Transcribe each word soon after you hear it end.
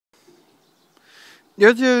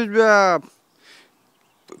This is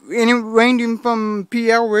ranging from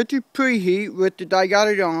PL with the preheat, which I got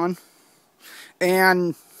it on,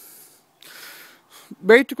 and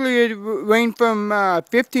basically it ranged from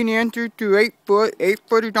 15 inches to 8 foot. 8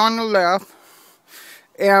 foot is on the left,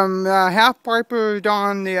 and half piper is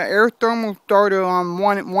on the air thermal starter on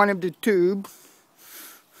one of the tubes.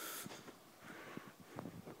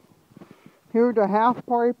 Here's a half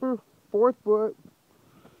piper, 4 foot,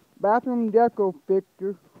 bathroom deco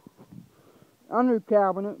fixture, under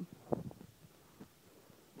cabinet,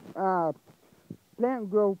 plant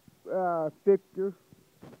growth fixture,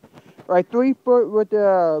 like 3 foot with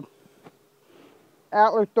the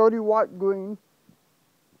Atlas 30-watt green,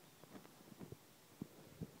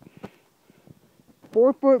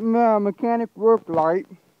 4 foot mechanic work light,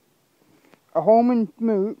 a Holman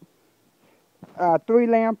smoot, 3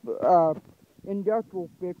 lamp industrial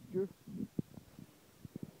fixture,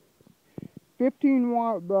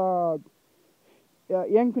 15-watt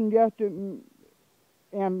incandescent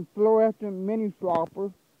and fluorescent mini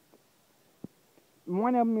swapper.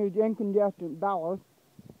 One of them is incandescent ballast.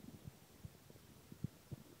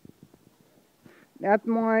 That's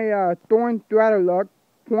my Thorn Stratolux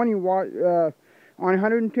 20 watt on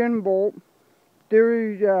 110 volt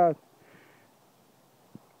series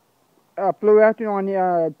fluorescent on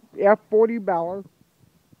the F40 ballast.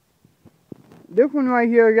 This one right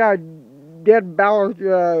here got dead ballast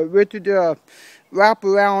with the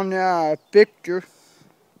wraparound fixture.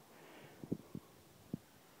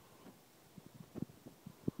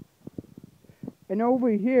 And over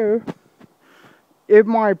here is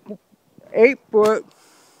my 8 foot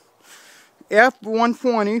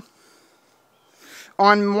F120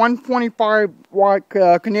 on 125 watt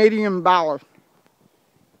Canadian ballast.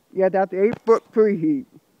 Yeah, that's 8 foot preheat.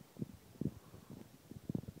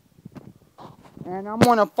 And I'm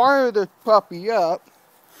gonna fire this puppy up.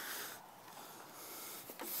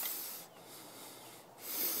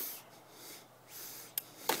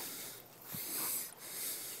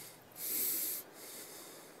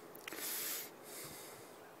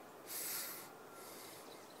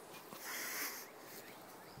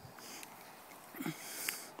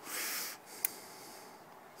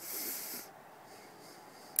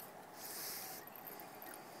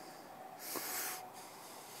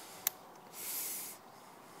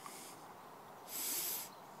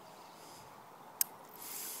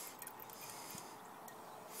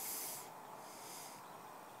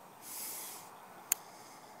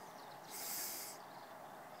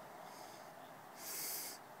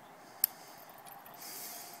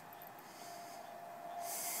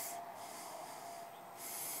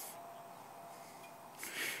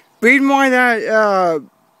 Reason why that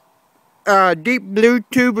deep blue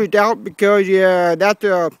tube is out because that's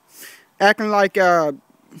acting like a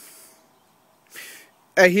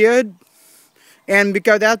head, and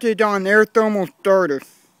because that's it on air thermal starter.